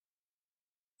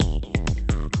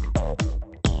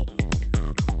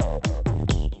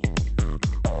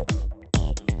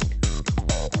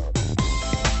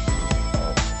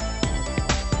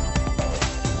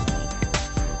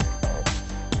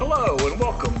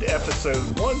episode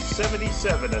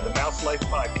 177 of the Mouse Life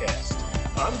Podcast.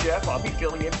 I'm Jeff. I'll be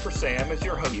filling in for Sam as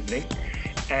your host evening.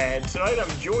 And tonight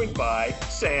I'm joined by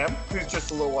Sam, who's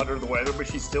just a little under the weather, but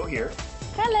she's still here.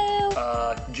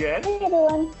 Hello. Jen. Hey,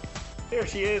 everyone. There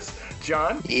she is.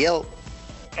 John. Yep.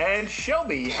 And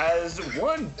Shelby has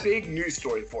one big news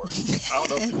story for us. I don't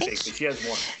know if it's big, but she has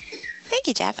one. Thank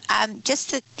you, Jeff.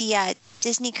 Just that the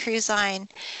Disney Cruise Line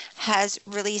has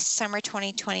released summer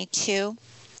 2022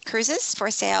 cruises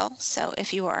for sale. So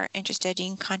if you are interested, you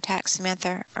can contact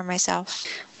Samantha or myself.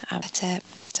 That's it.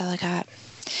 That's all I got.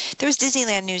 There was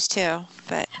Disneyland news too,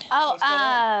 but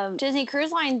Disney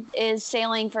Cruise Line is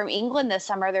sailing from England this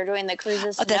summer. They're doing the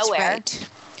cruises to that's nowhere. Right.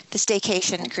 The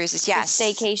staycation cruises, yes. The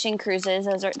staycation cruises.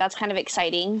 That's kind of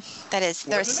exciting. That is.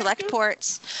 There's select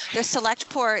ports. There's select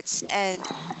ports, and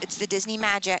it's the Disney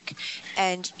Magic.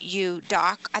 And you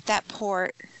dock at that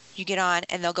port, you get on,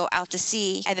 and they'll go out to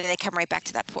sea, and then they come right back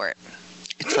to that port.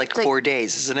 It's like 4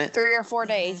 days, isn't it? 3 or 4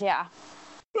 days, yeah.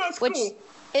 That's Which cool.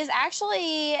 is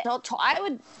actually, I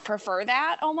would prefer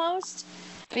that almost,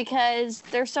 because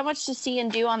there's so much to see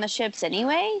and do on the ships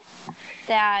anyway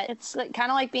that it's kind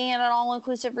of like being at an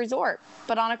all-inclusive resort,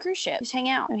 but on a cruise ship. Just hang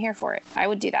out. I'm here for it. I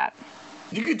would do that.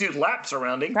 You could do lap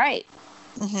surrounding. Right.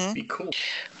 Mm-hmm. Be cool.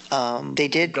 They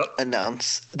did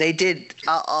announce. They did.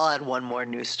 I'll add one more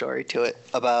news story to it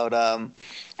about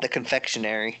the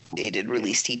confectionery. They did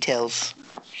release details.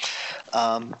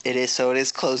 It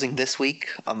is closing this week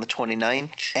on the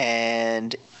 29th,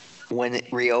 and when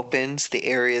it reopens, the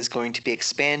area is going to be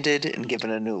expanded and given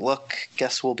a new look.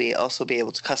 Guests will also be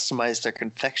able to customize their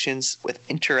confections with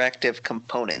interactive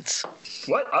components.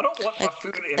 What? I don't want my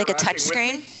food interacting Like a touch with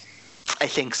screen? me. I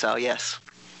think so, yes.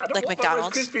 I don't Like want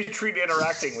McDonald's? my Rice Krispie treat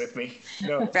interacting with me.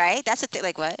 No. Right? That's the thing.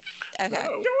 Like what? Okay.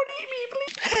 No. Don't eat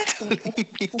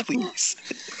me, please. Please.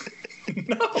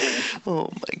 No. Oh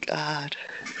my God.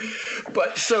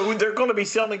 But so they're going to be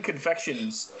selling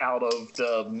confections out of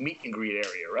the meet and greet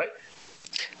area, right?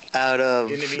 Out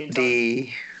of In the meantime?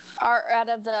 the Or out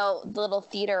of the little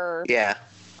theater yeah.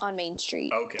 on Main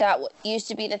Street. Okay. That used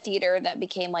to be the theater that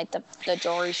became like the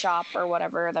jewelry shop or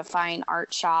whatever, the fine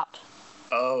art shop.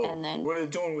 Oh. And then- what are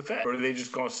they doing with that? Or are they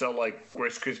just going to sell like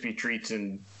Rice Krispie treats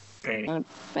and painting?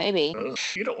 Maybe. Ugh,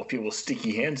 you don't want people with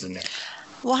sticky hands in there.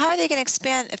 Well, how are they going to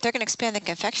expand? If they're going to expand the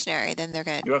confectionery, then they're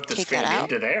going You have to to take that expand out,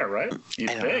 into there, right? You'd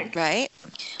I don't think. right?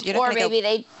 You're not Or going to maybe go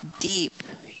they deep.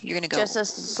 You're going to go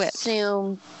just width.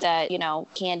 assume that,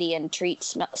 candy and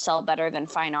treats sell better than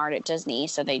fine art at Disney,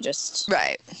 so they just...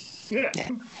 Right. Yeah. Yeah.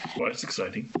 Well, that's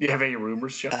exciting. Do you have any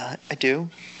rumors, Jeff? I do.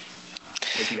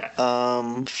 What you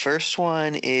got? First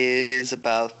one is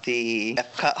about the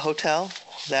Epcot Hotel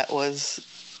that was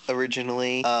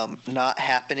originally not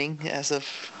happening as of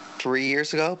 3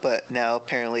 years ago, but now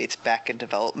apparently it's back in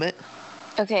development.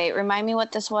 Okay, remind me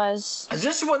what this was. Is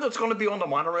this the one that's going to be on the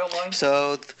monorail line?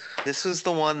 So this was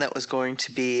the one that was going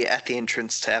to be at the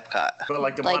entrance to Epcot. But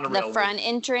like the Like monorail. the front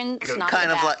entrance, Kind not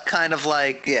Kind the of back.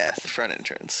 like the front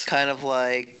entrance. Kind of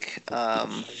like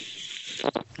the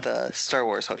Star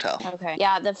Wars Hotel. Okay.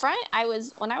 Yeah, the front,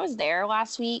 when I was there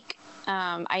last week,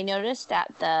 I noticed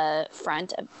that the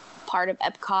front part of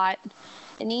Epcot,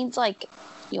 it needs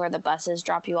where the buses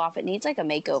drop you off, it needs like a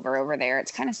makeover over there.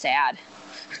 It's kind of sad.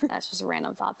 That's just a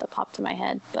random thought that popped in my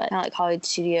head. But kind of like Hollywood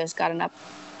Studios got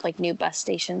new bus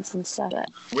stations and stuff. But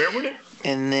Where would it?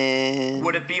 And then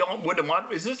Would it be on?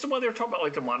 Is this the one they were talking about?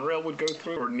 Like the monorail would go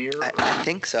through or near? I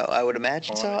think so. I would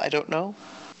imagine so. I don't know.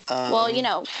 well, we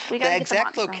got to The get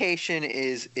exact the location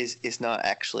is not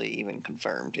actually even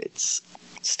confirmed. It's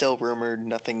still rumored.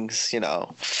 Nothing's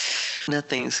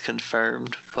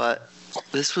confirmed. But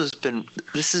this has been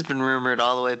rumored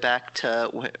all the way back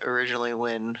to originally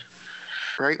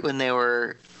right when they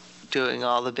were doing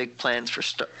all the big plans for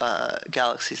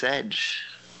Galaxy's Edge.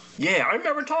 Yeah, I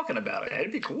remember talking about it.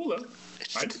 It'd be cool though.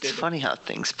 It's funny how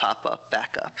things pop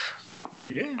back up.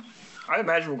 Yeah. I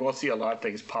imagine we're going to see a lot of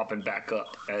things popping back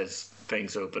up as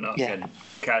things open up Yeah. and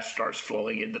cash starts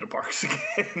flowing into the parks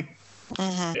again.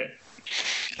 Mm-hmm.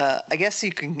 Yeah. I guess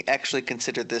you can actually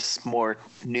consider this more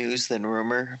news than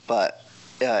rumor, but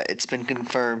it's been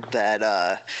confirmed that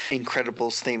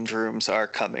Incredibles themed rooms are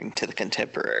coming to the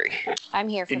Contemporary. I'm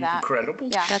here for that. Incredible.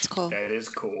 Yeah. That's cool. That is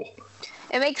cool.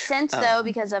 It makes sense, though,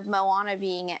 because of Moana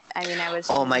being... I was...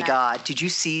 Oh my God! Did you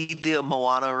see the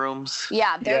Moana rooms?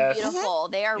 Yeah, they're Yes. beautiful.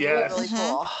 They are Yes. really, really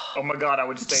cool. Oh my God, I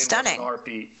would stay in Stunning. one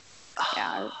heartbeat.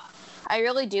 Yeah. I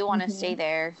really do want to stay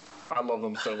there. I love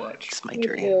them so much. It's my Me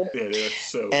dream. too. Yeah, they're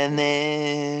so. And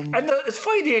then It's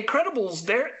funny, the Incredibles,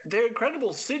 their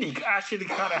Incredibles city actually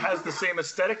kind of has the same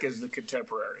aesthetic as the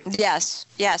Contemporary. Yes,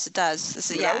 it does.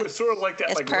 This is, You know, it's sort of like that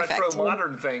It's like perfect. retro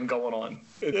modern thing going on.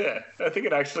 Yeah, I think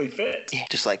it actually fits. yeah,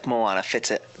 just like Moana fits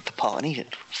at the Polynesian.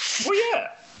 Well, yeah,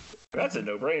 that's a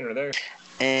no-brainer there.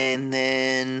 And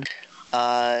then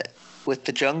with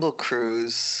the Jungle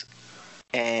Cruise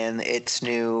and its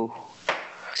new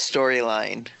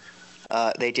storyline,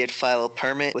 they did file a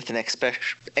permit with an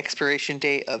expiration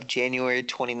date of January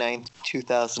 29th,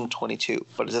 2022,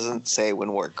 but it doesn't say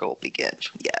when work will begin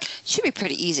yet. should be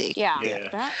pretty easy. Yeah, Yeah. they're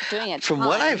not doing it. From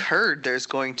what I've heard, there's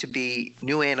going to be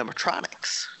new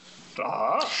animatronics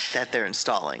Ah, that they're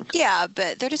installing, Yeah,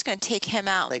 but they're just going to take him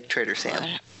out, like Trader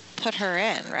Sam. put her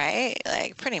in, right?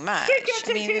 Like, pretty much. they can't I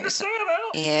take mean, Trader Sam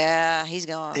out. yeah, he's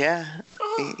going. Yeah,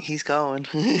 he's going.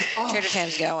 Trader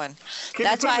Sam's going. Can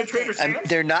That's you put why him in Trader Sam?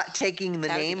 They're not taking the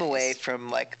That would be name nice. away from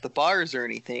like the bars or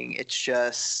anything. It's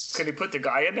just Can you put the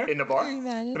guy in there in the bar? Can you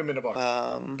imagine? Put him in the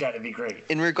bar. That'd be great.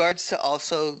 in regards to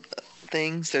also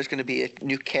things, there's going to be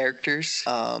new characters.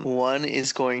 One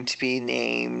is going to be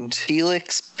named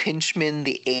Felix Pinchman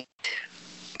the Eighth.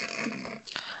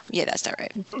 Yeah, that's not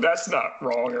right. That's not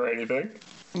wrong or anything.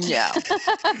 Yeah.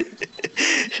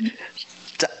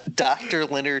 Dr.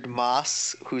 Leonard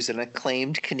Moss, who's an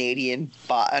acclaimed Canadian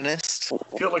botanist.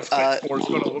 Felix Pinchmore's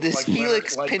going to look This like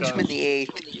Felix Leonard, Pinchman the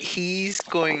Eighth, he's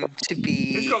going to be.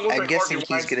 He's gonna look I'm like guessing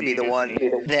Harvey he's going to be the one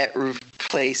Weinstein, that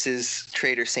replaces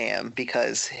Trader Sam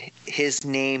because his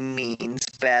name means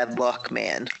bad luck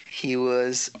man. He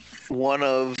was one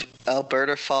of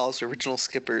Alberta Falls' original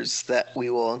skippers that we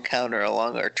will encounter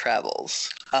along our travels.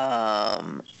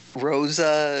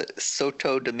 Rosa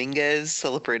Soto Dominguez,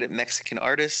 celebrated Mexican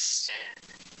artist.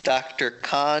 Dr.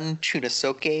 Khan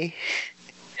Chunasoke,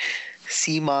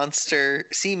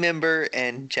 sea member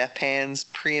and Japan's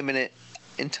preeminent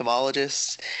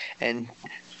entomologist, and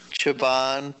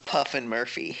Chaban Puffin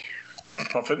Murphy.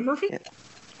 Puffin Murphy? Yeah.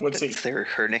 What's he? That's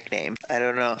her nickname. I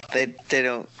don't know. They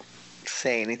don't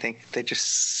say anything. They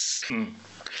just.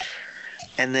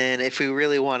 And then if we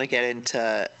really want to get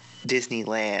into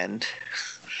Disneyland,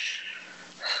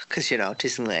 because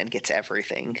Disneyland gets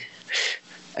everything.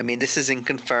 I mean, this isn't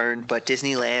confirmed, but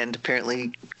Disneyland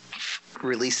apparently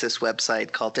released this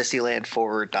website called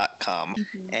DisneylandForward.com.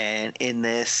 Mm-hmm. And in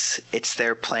this, it's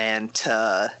their plan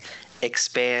to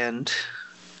expand,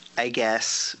 I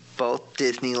guess, both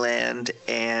Disneyland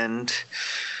and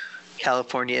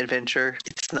California Adventure.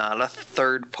 It's not a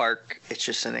third park, it's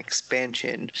just an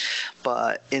expansion.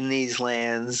 But in these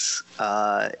lands,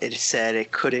 it said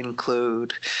it could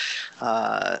include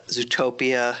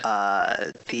Zootopia,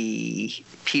 the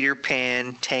Peter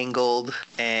Pan, Tangled,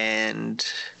 and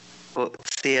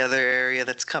what's the other area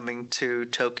that's coming to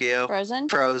Tokyo? Frozen?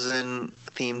 Frozen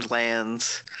themed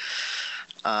lands.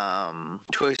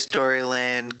 Toy Story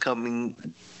Land going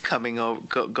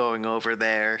over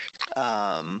there.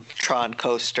 Tron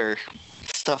Coaster,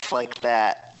 stuff like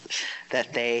that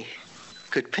they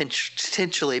could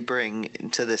potentially bring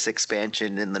into this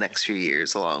expansion in the next few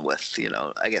years, along with,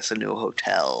 I guess a new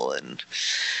hotel and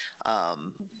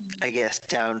I guess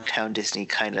downtown Disney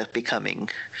kind of becoming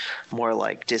more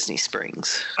like Disney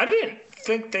Springs. I didn't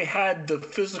think they had the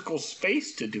physical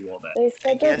space to do all that. They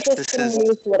said they're just going to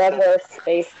use whatever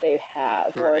space they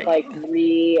have, Right. or like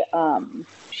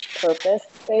purpose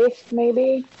space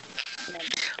maybe.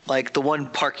 Like the one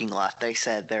parking lot they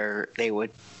said they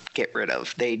would get rid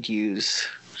of. They'd use,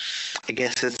 I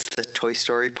guess it's the Toy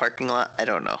Story parking lot. I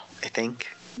don't know. I think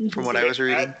from what I was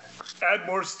reading. Add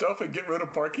more stuff and get rid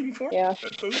of parking for it? Yeah.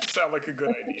 That doesn't sound like a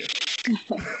good idea.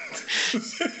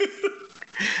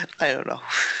 I don't know.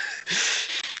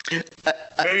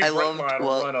 Maybe I Brightline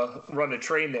loved, will run a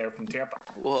train there from Tampa.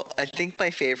 well, I think my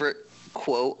favorite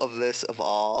quote of this of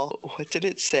all, what did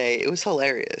it say? It was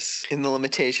hilarious. In the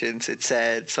limitations, it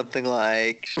said something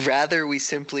like, rather we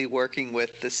simply working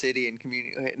with the city and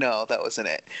community. No, that wasn't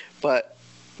it. But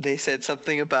they said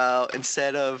something about,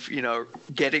 instead of,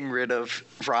 getting rid of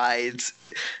rides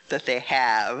that they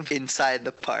have inside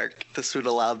the park, this would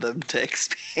allow them to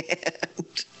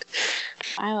expand.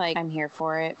 I'm here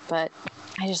for it, but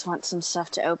I just want some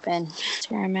stuff to open. That's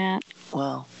where I'm at.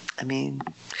 Well, I mean,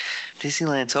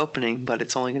 Disneyland's opening, but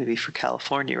it's only going to be for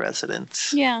California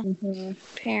residents. Yeah. Mm-hmm.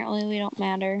 Apparently we don't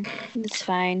matter. It's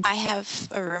fine. I have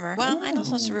a rumor. Well, I know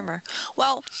it's a rumor.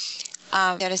 Well,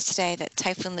 noticed today that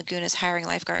Typhoon Lagoon is hiring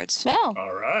lifeguards. No.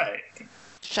 All right.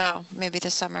 So maybe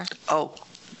this summer. Oh,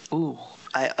 ooh.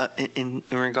 In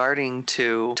regarding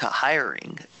to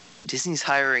hiring, Disney's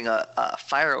hiring a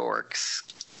fireworks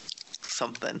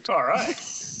something. All right.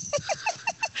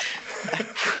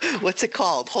 What's it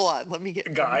called? Hold on, let me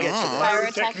get. Guy, let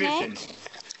me get to this. pyrotechnician.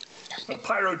 A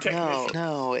pyrotechnician.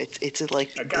 No, it's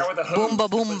like a guy with a hose. Boomba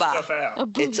boomba. Stuff out.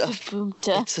 it's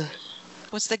a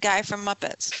What's the guy from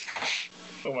Muppets?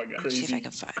 Oh my God. Let me see if I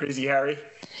can find. Crazy Harry.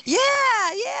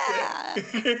 Yeah.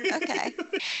 Okay.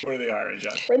 What are they hiring,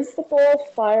 John? Principal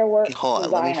fireworks Hold on,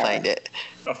 designer. let me find it.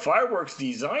 A fireworks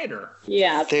designer.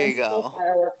 Yeah, There you principal go.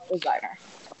 fireworks designer.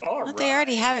 All Don't they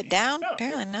already have it down? No.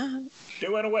 Apparently not. They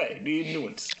went away. Need new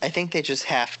ones. I think they just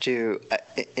have to.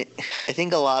 I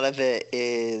think a lot of it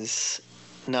is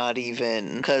not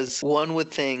even because one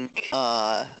would think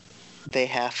they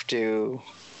have to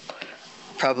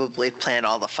probably plan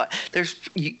all the there's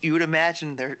you would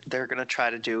imagine they're going to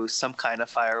try to do some kind of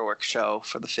fireworks show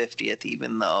for the 50th,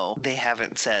 even though they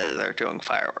haven't said they're doing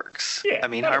fireworks. Yeah, I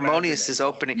mean, I'd Harmonious imagine is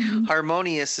opening.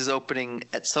 Harmonious is opening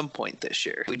at some point this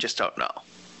year. We just don't know.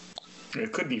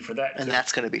 It could be for that. And too.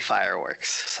 that's going to be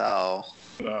fireworks. So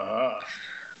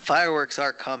fireworks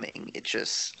are coming. It's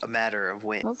just a matter of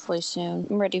when. Hopefully soon.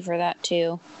 I'm ready for that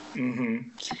too. Mm-hmm.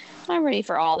 I'm ready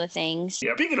for all the things.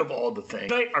 Yeah. Speaking of all the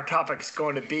things, tonight our topic is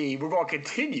going to be, we're going to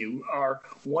continue our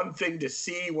one thing to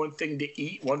see, one thing to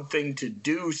eat, one thing to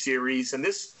do series. And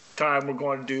this time we're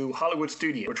going to do Hollywood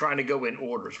Studios. We're trying to go in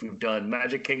orders. We've done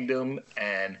Magic Kingdom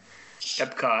and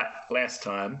Epcot last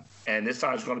time. And this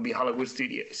time it's going to be Hollywood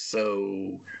Studios.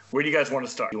 So where do you guys want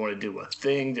to start? You want to do a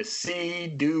thing to see,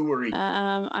 do, or eat?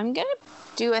 I'm going to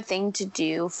do a thing to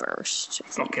do first.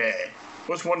 Okay.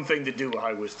 What's one thing to do at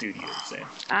Hollywood Studios,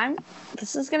 Sam?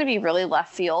 This is going to be really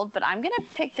left field, but I'm going to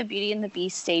pick the Beauty and the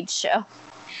Beast stage show.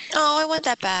 Oh, I want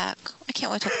that back. I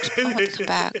can't wait to come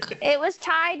back. It was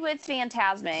tied with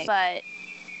Fantasmic, but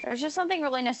there's just something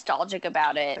really nostalgic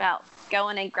about it. About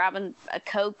going and grabbing a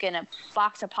Coke and a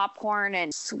box of popcorn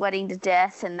and sweating to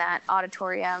death in that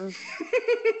auditorium.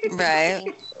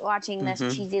 Right. Watching this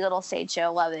cheesy little stage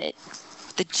show. Love it.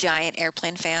 The giant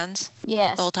airplane fans.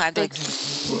 Yes. The whole time. Big,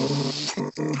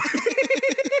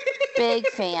 big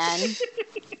fan.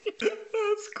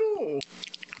 That's cool.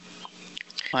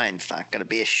 Mine's not going to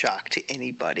be a shock to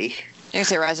anybody. You're going to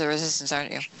say Rise of the Resistance,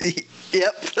 aren't you?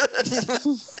 Yep.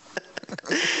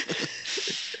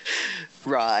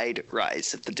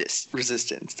 Rise of the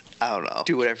Resistance. I don't know.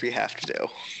 Do whatever you have to do.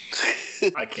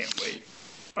 I can't wait.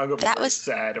 I'm going to be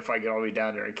sad if I get all the way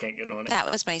down there and can't get on it.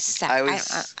 That was my sad.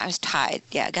 I was tied.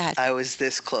 Yeah, go ahead. I was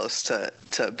this close to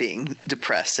being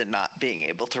depressed and not being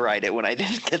able to write it when I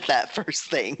didn't get that first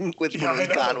thing when it was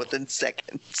gone within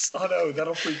seconds. Oh, no,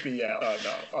 that'll freak me out. Oh,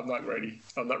 no, I'm not ready.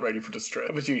 I'm not ready for the stress.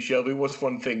 How about you, Shelby? What's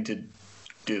one thing to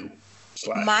do?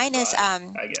 Mine is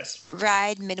I guess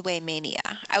ride Midway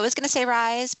Mania. I was gonna say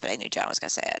Rise, but I knew John was gonna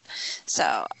say it,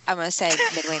 so I'm gonna say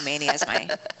Midway Mania is my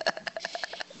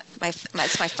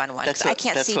it's my fun one. I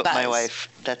can't see Buzz. My wife.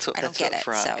 That's what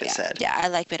Veronica said. Yeah, I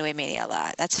like Midway Mania a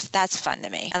lot. That's fun to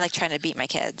me. I like trying to beat my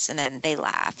kids, and then they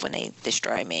laugh when they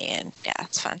destroy me, and yeah,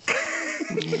 it's fun.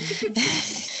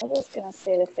 I was gonna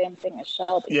say the same thing as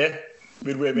Shelby. Yeah.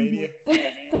 Midway Mania.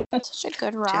 That's such a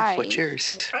good ride. Jeff, what's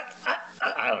yours?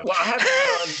 I don't know. Well, I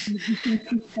haven't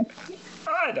done.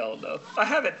 I don't know. I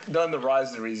haven't done the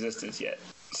Rise of the Resistance yet,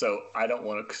 so I don't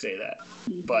want to say that.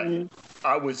 But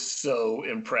I was so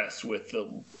impressed with the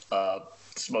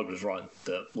Smuggler's Run,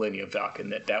 the Millennium Falcon,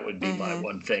 that would be my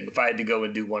one thing. If I had to go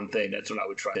and do one thing, that's what I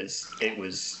would try. Because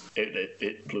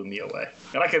it blew me away.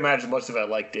 And I can imagine much of it I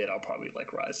liked it. I'll probably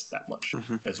like Rise that much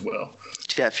as well.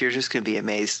 Jeff, you're just gonna be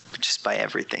amazed just by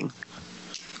everything.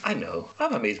 I know.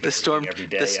 I'm amazed by everything every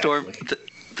day. The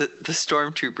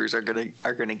stormtroopers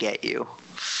are gonna get you.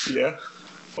 Yeah.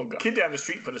 Oh, God. Kid down the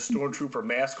street put a stormtrooper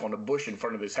mask on a bush in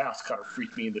front of his house. Kind of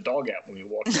freaked me and the dog out when we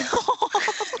walked out.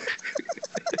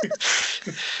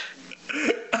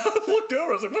 I looked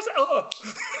over. I was like, "What's that?" Oh.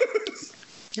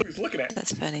 He was looking at me.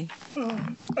 That's funny.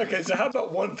 Okay, so how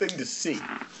about one thing to see?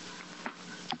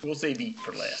 We'll save eat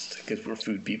for last because we're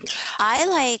food people. I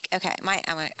like. Okay,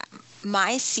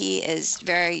 my C is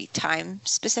very time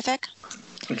specific.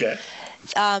 Okay.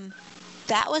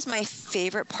 That was my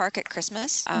favorite park at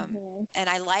Christmas. And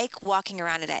I like walking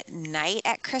around it at night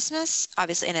at Christmas,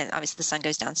 obviously, and then obviously the sun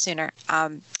goes down sooner.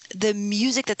 The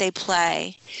music that they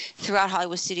play throughout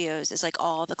Hollywood Studios is like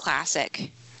all the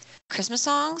classic Christmas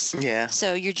songs. Yeah.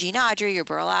 So your Gene Autry, your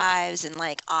Burl Ives, and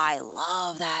like, I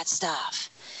love that stuff.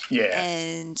 Yeah.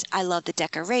 And I love the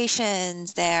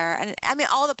decorations there. And I mean,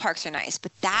 all the parks are nice,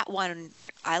 but that one,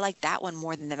 I like that one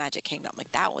more than the Magic Kingdom.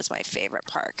 Like, that was my favorite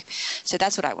park. So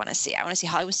that's what I want to see. I want to see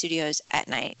Hollywood Studios at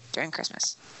night during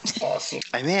Christmas. Awesome.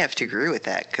 I may have to agree with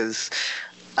that because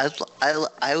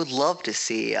I would love to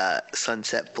see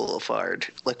Sunset Boulevard,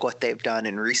 like what they've done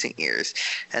in recent years.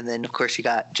 And then, of course, you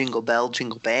got Jingle Bell,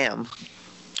 Jingle Bam.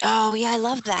 Oh, yeah, I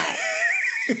love that.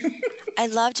 I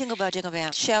love Jingle Bell, Jingle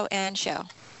Bam. Show and show.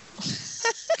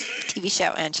 TV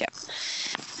show and show.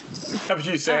 How about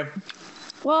you, Sam?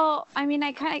 Well, I mean,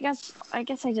 I guess I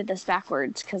did this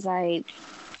backwards because I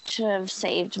should have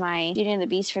saved my Beauty and the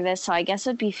Beast for this. So I guess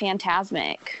it'd be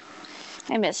Fantasmic.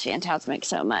 I miss Fantasmic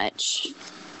so much.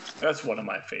 That's one of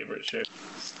my favorite shows.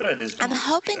 That is. I'm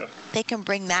hoping they can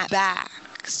bring that back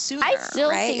sooner. I still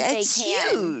right? think it's they can.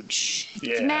 Huge.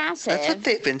 Yeah. It's massive. That's what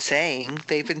they've been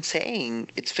saying.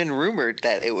 It's been rumored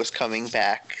that it was coming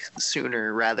back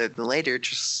sooner rather than later.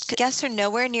 Just Guests are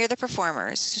nowhere near the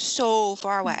performers. So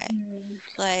far away.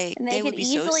 Like And they would could be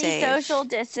so easily safe. social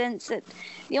distance it.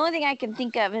 The only thing I can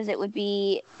think of is it would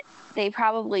be they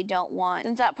probably don't want,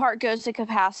 since that park goes to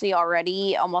capacity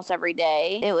already almost every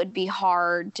day, it would be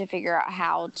hard to figure out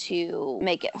how to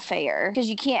make it fair because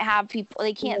you can't have people,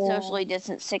 they can't socially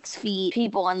distance 6 feet,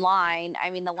 people in line. I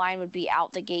mean, the line would be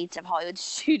out the gates of Hollywood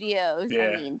Studios. Yeah.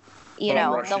 I mean, you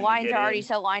Well, know, rushing the to lines get are already in.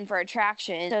 so lined for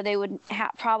attraction, so they would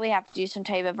probably have to do some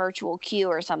type of virtual queue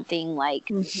or something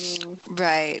like,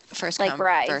 Right. First Like come,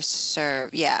 Rise. first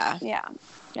serve. Yeah. yeah.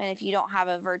 And if you don't have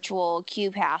a virtual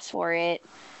queue pass for it,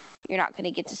 you're not going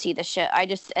to get to see the show.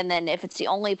 And then if it's the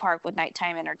only park with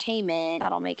nighttime entertainment,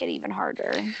 that'll make it even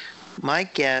harder. my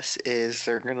guess is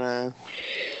they're gonna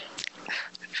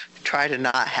try to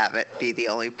not have it be the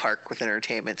only park with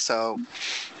entertainment. So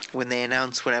when they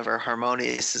announce whenever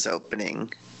Harmonious is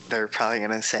opening, they're probably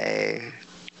gonna say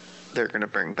they're gonna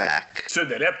bring back. So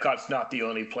that Epcot's not the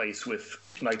only place with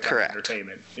nighttime Correct.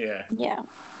 entertainment. Yeah. Yeah.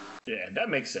 Yeah, that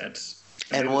makes sense.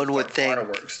 And maybe one they'll would start think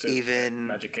fireworks, too. even-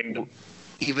 Magic Kingdom.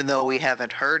 Even though we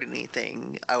haven't heard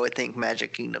anything, I would think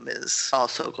Magic Kingdom is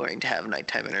also going to have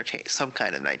some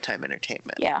kind of nighttime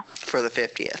entertainment Yeah. for the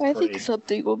 50th. I Parade. think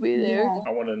something will be there. Yeah.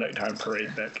 I want a nighttime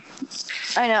parade back.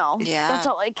 I know. Yeah. That's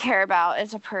all I care about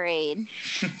is a parade.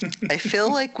 I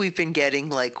feel like we've been getting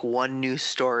like one news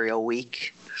story a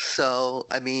week. So,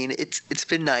 I mean, it's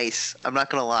been nice. I'm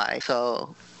not going to lie.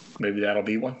 So, Maybe that'll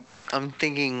be one. I'm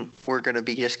thinking we're going to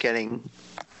be just getting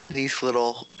these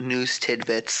little news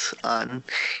tidbits on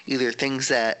either things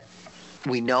that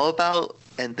we know about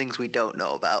and things we don't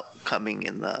know about coming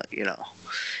in the,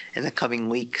 in the coming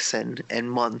weeks and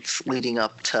months leading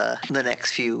up to the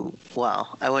next few,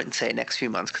 well, I wouldn't say next few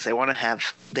months because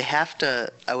they have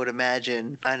to, I would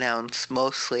imagine, announce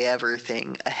mostly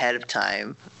everything ahead of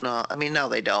time. No,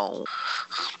 they don't.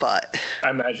 But I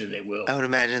imagine they will. I would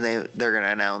imagine they're going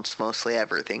to announce mostly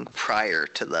everything prior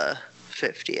to the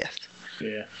 50th.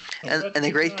 Yeah. And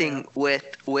the great thing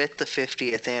with the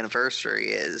 50th anniversary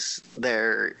is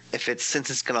since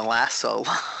it's going to last so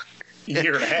long.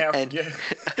 Year and a half. And- Yeah.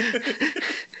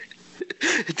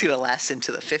 It's going to last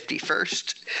into the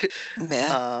 51st.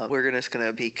 Yeah. We're just going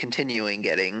to be continuing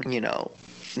getting,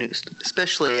 news,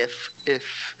 especially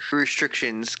if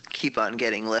restrictions keep on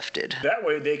getting lifted. That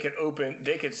way they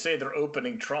could say they're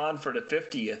opening Tron for the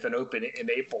 50th and open it in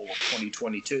April of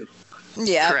 2022.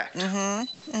 Yeah. Correct.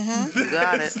 Mm-hmm. Mm-hmm. You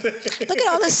got it. Look at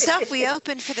all the stuff we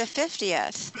opened for the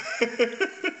 50th.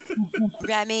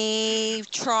 Remy,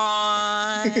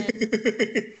 Tron,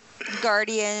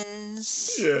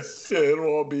 Guardians. Yeah, it'll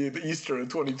all be the Easter of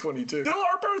 2022. Still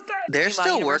our birthday. They're Meanwhile,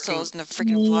 still working. Universal's in the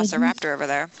freaking Velociraptor over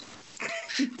there.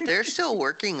 They're still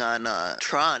working on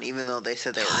Tron, even though they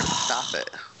said they were going to stop it.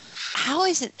 How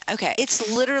is it? Okay,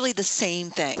 it's literally the same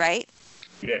thing, right?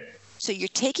 Yeah, So you're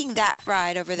taking that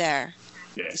ride over there.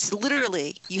 yeah. It's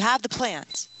literally, you have the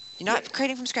plans. You're not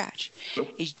creating from scratch.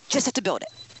 Nope. You just have to build it.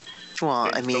 Well,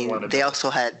 They I still wanna mean, they do it. also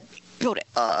had Build it.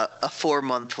 a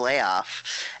 4-month layoff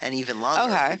and even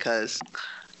longer Okay. because,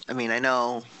 I mean, I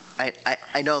know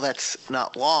that's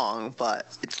not long, but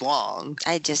it's long.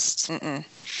 I just, I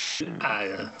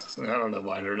don't know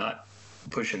why they're not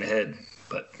pushing ahead,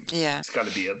 but yeah. it's got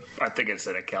to be I think it's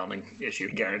an accounting issue.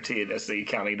 Guaranteed, that's the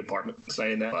accounting department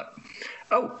saying that. But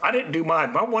I didn't do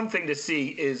mine. My one thing to see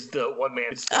is the one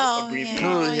man. Oh, abbreviation.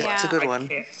 yeah. Oh, yeah, it's a good one.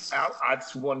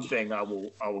 That's one thing I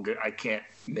will go. I can't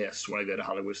miss when I go to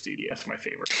Hollywood Studios. That's my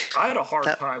favorite. I had a hard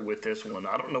time with this one.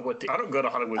 I don't know I don't go to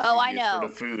Hollywood Oh, I Studios know. for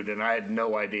the food, and I had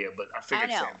no idea, but I figured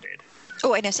I know. Sam did.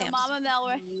 Oh, I know The Sam's. Mama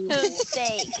Melrose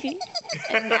steak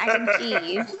and mac and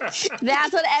cheese.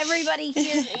 That's what everybody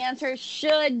here's answer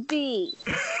should be.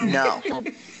 No.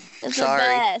 It's Sorry. the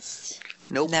best.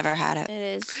 Nope. Never had it. It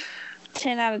is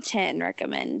 10 out of 10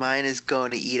 recommend. Mine is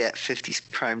going to eat at 50's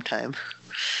prime time.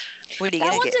 What are you That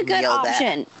gonna one's get? a good yelled at.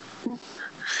 option.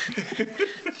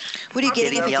 What are you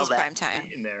getting getting at yelled 50's at. prime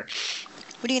time? In there.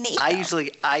 What are you gonna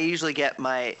eat? I usually get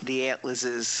the Aunt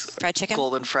Liz's fried chicken.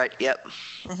 golden fried. Yep,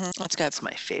 That's good. that's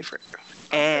my favorite.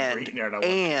 never And eaten there, and I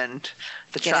want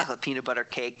the Get it? chocolate peanut butter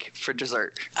cake for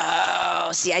dessert.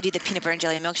 Oh, see, I do the peanut butter and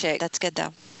jelly milkshake. That's good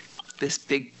though. This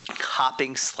big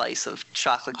hopping slice of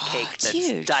chocolate cake it's that's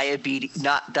huge.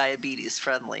 not diabetes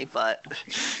friendly, but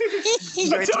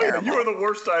You're I tell terrible. you are the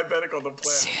worst diabetic on the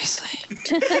planet. Seriously.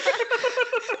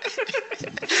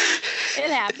 It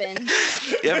happened.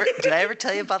 did I ever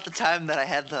tell you about the time that I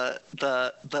had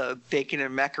the bacon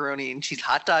and macaroni and cheese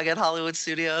hot dog at Hollywood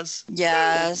Studios?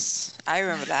 Yes, I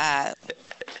remember that.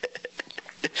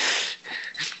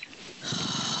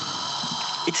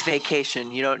 It's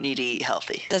vacation. You don't need to eat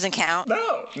healthy. Doesn't count.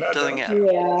 No, Doesn't no.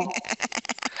 count. Yeah.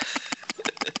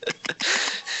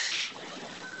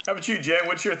 How about you, Jen?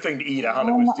 What's your thing to eat at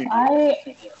Hollywood Studios?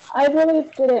 I really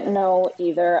didn't know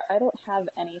either. I don't have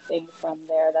anything from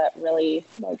there that really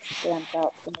stands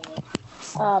out to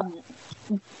me.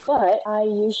 But I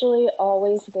usually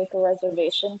always make a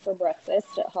reservation for breakfast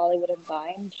at Hollywood and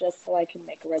Vine just so I can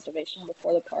make a reservation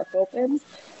before the park opens.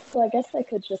 So I guess I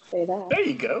could just say that. There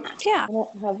you go. Yeah. I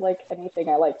don't have anything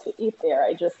I like to eat there.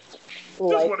 I just Just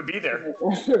like want to be there. make a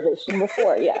reservation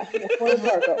before the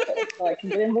park opens, so I can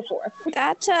get in before.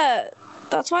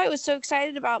 That's why I was so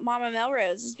excited about Mama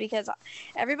Melrose, is because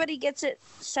everybody gets it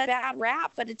set bad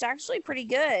rap, but it's actually pretty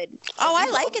good. Oh, I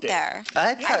You like loved it it. there.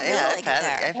 I've Yeah, I really had like it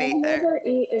there. it. I've I've ate there. never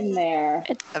eaten there.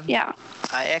 Yeah.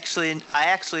 I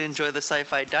actually enjoy the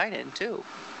sci-fi dine-in too.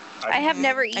 I have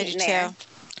never I do eaten there. too.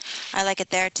 I like it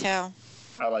there too.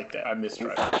 I like that. I miss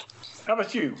driving. How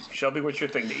about you, Shelby? What's your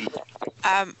thing to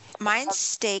eat? Mine's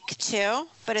steak too,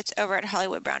 but it's over at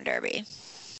Hollywood Brown Derby.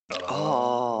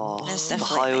 Oh, That's the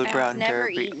definitely Hollywood there. Brown Never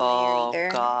Derby. eaten there Oh either.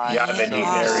 God. Yeah, I haven't eaten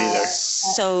so there good. either.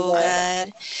 So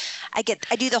good.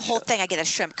 I do the whole thing. I get a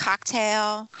shrimp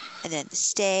cocktail and then the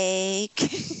steak,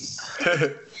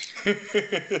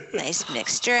 nice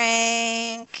mixed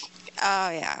drink. Oh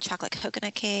yeah, chocolate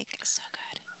coconut cake. So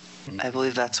good. I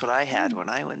believe that's what I had when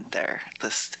I went there.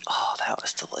 That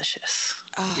was delicious.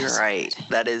 Oh, You're so right.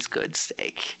 That is good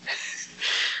steak.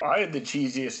 I had the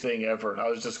cheesiest thing ever, and I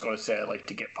was just going to say I like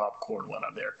to get popcorn when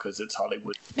I'm there because it's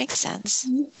Hollywood. Makes sense.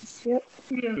 Yep.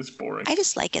 Yeah, it's boring. I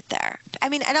just like it there. I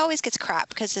mean, it always gets crap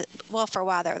because, for a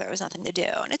while there was nothing to do,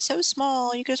 and it's so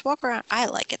small. You can just walk around. I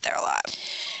like it there a lot.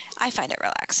 I find it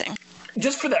relaxing.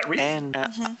 Just for that reason.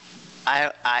 And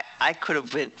I could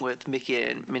have went with Mickey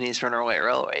and Minnie's Runaway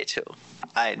Railway too.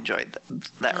 I enjoyed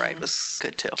that ride. Was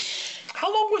good too.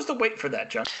 How long was the wait for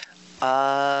that, John?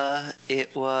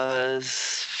 It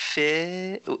was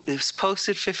it was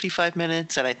posted 55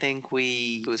 minutes, and I think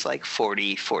it was like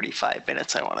 45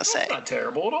 minutes, I want to say. That's not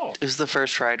terrible at all. It was the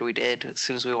first ride we did. As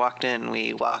soon as we walked in,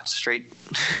 we walked straight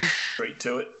Straight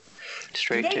to it.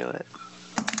 to it.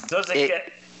 Does it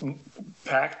get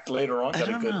packed later on? I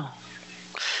don't know.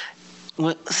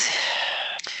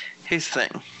 Here's the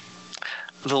thing.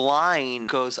 The line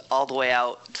goes all the way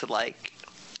out to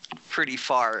pretty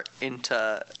far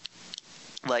into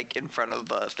in front of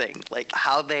the thing.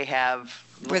 How they have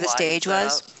Where the stage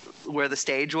was? Where the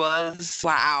stage was.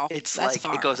 Wow. It's that's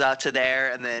far. it goes out to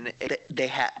there, and then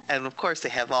and of course they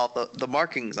have all the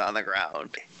markings on the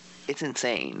ground. It's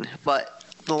insane, but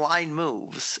the line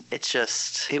moves.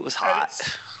 It was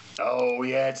hot. Oh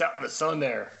yeah, it's out in the sun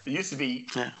there. It used to be.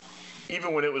 Yeah.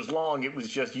 Even when it was long, it was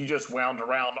just you just wound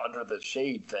around under the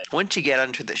shade thing. Once you get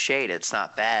under the shade, it's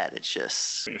not bad. It's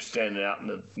just You're standing out in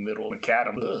the middle of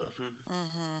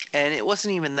macadam. And it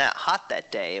wasn't even that hot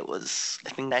that day. It was,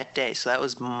 I think, that day. So that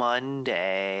was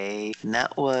Monday. And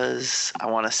that was, I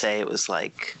want to say it was low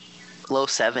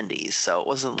 70s. So it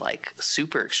wasn't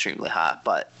super extremely hot,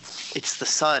 but it's the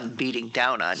sun beating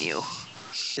down on you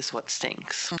is what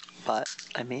stinks. But,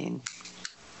 I mean,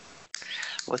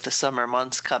 with the summer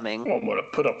months coming. I'm going to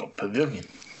put up a pavilion.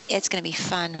 It's going to be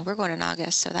fun. We're going in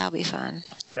August, so that'll be fun.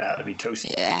 That'll be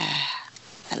toasty. Yeah.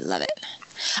 I love it.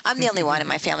 I'm the only one in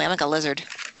my family. I'm like a lizard.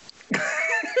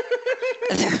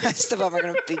 The rest of them are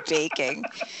going to be baking.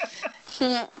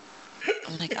 I'm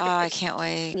like, oh, I can't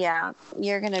wait. Yeah,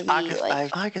 you're gonna be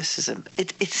August is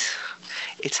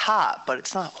it's hot, but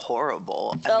it's not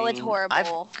horrible. it's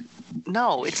horrible.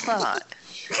 No, it's not.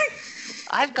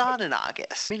 I've gone in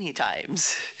August many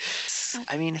times.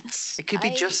 I mean, it could be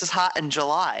just as hot in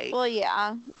July. Well,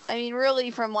 yeah. I mean,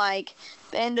 really, from the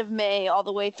end of May all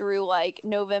the way through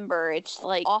November, it's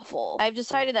awful. I've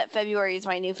decided that February is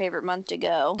my new favorite month to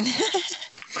go.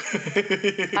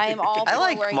 I am all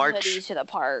for wearing March. hoodies to the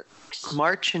parks.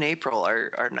 March and April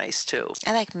are nice too.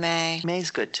 I like May.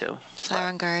 May's good too. Flower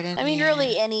and Garden. I mean, yeah.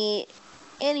 really,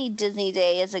 any Disney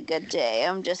day is a good day.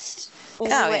 I'm just. We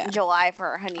Oh, went yeah. in July for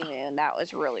our honeymoon. That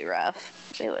was really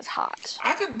rough. It was hot. I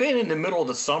haven't been in the middle of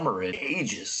the summer in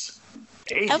ages.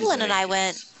 Evelyn and I ages.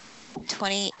 went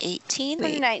 2018?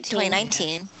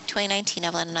 2019. 2019,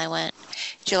 Evelyn and I went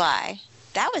July.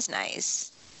 That was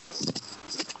nice.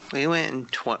 We went in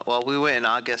we went in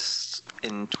August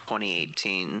in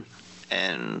 2018,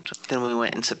 and then we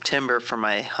went in September for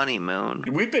my honeymoon.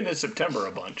 We've been in September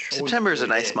a bunch. September's a We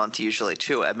nice did. month usually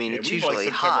too. I mean, Yeah, it's we like usually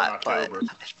September and hot, but October.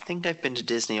 I think I've been to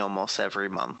Disney almost every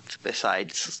month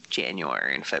besides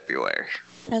January and February.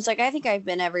 I was like, I think I've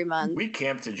been every month. We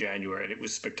camped in January and it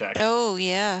was spectacular. Oh,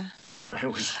 yeah. It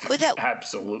was Well, that-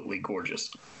 absolutely gorgeous.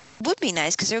 Would be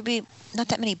nice because there would be not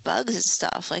that many bugs and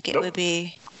stuff. Like, it Nope. would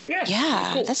be. Yeah.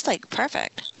 Yeah, Cool. that's like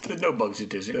perfect. There's no bugs at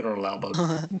Disney. They don't allow bugs.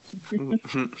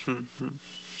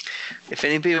 If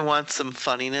anybody wants some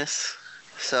funniness,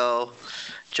 so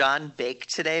John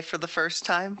baked today for the first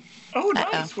time, Oh,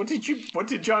 nice. What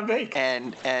did John bake?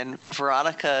 and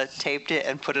Veronica taped it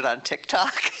and put it on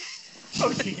TikTok. Oh,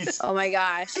 jeez. Oh my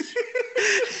gosh.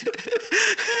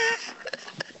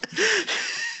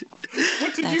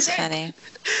 What did That's you bake?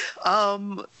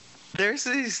 funny. There's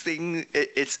this thing.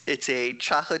 It's a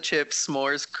chocolate chip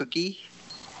s'mores cookie.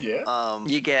 Yeah.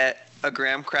 You get a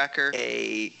graham cracker,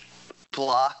 a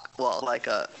block, like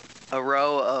a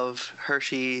row of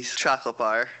Hershey's chocolate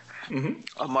bar,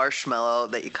 Mm-hmm. a marshmallow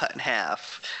that you cut in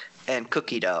half, and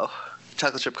cookie dough,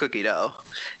 chocolate chip cookie dough,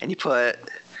 and you put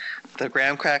the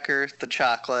graham cracker, the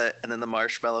chocolate, and then the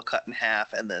marshmallow cut in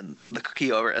half, and then the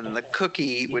cookie over, and then the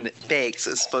cookie, when it bakes,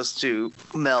 is supposed to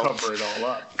melt. Cover it all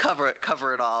up.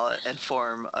 Cover it all and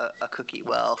form a cookie.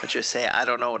 Well, let's just say I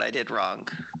don't know what I did wrong.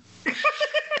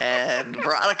 And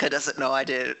Veronica doesn't know what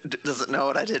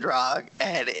I did wrong,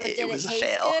 and it was a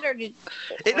fail. Good or did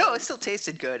No, it still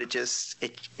tasted good. It just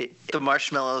the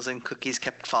marshmallows and cookies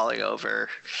kept falling over.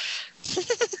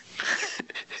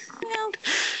 Well,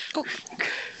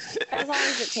 as long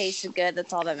as it tasted good,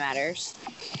 that's all that matters.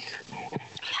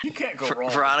 You can't go wrong.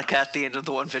 Veronica at the end of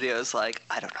the one video is like,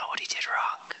 I don't know what he did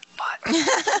wrong, but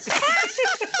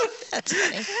That's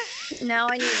funny. Now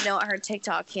I need to know what her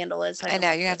TikTok handle is. So I can know,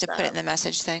 look you're going to have to this put it up. in the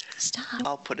message thing. Stop.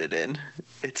 I'll put it in.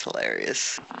 It's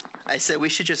hilarious. I said we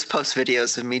should just post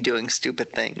videos of me doing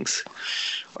stupid things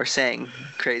or saying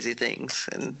crazy things,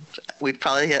 and we'd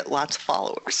probably get lots of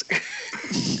followers.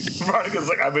 Veronica's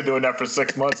like, I've been doing that for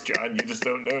 6 months, John. You just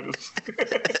don't notice.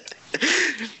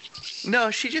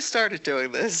 No, she just started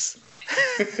doing this.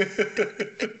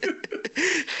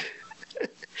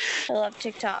 I love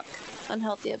TikTok.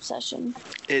 Unhealthy obsession.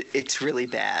 It's really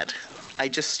bad. I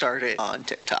just started on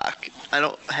TikTok. I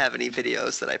don't have any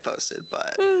videos that I posted,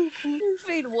 but I've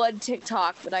made one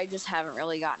TikTok, but I just haven't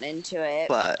really gotten into it.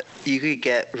 you could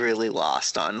get really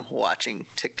lost on watching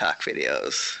TikTok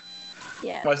videos.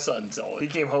 Yeah. My son's he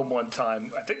came home one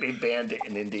time. I think they banned it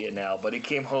in India now, but he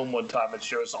came home one time and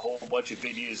showed us a whole bunch of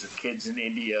videos of kids in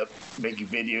India making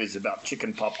videos about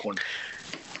chicken popcorn.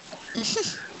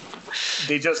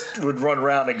 They just would run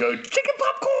around and go, chicken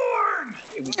popcorn!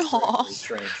 It was Aw. very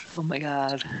strange. Oh my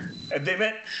god. And they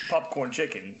meant popcorn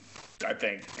chicken, I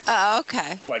think. Oh,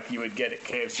 okay. Like you would get at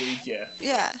KFC. Yeah.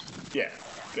 Yeah. Yeah.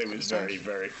 It was very,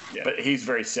 very, yeah. But he's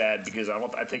very sad because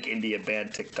I think India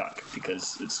banned TikTok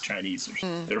because it's Chinese.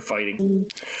 They're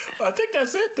fighting. I think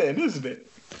that's it then, isn't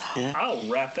it? Yeah. I'll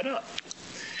wrap it up.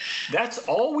 That's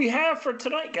all we have for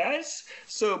tonight, guys.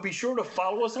 So be sure to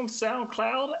follow us on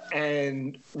SoundCloud,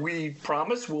 and we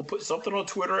promise we'll put something on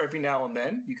Twitter every now and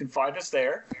then. You can find us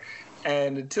there.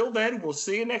 And until then, we'll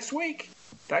see you next week.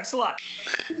 Thanks a lot.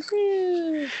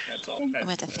 That's all. I'm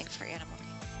going to think for animal.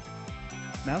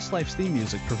 Mouse Life's theme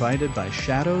music provided by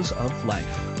Shadows of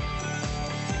Life.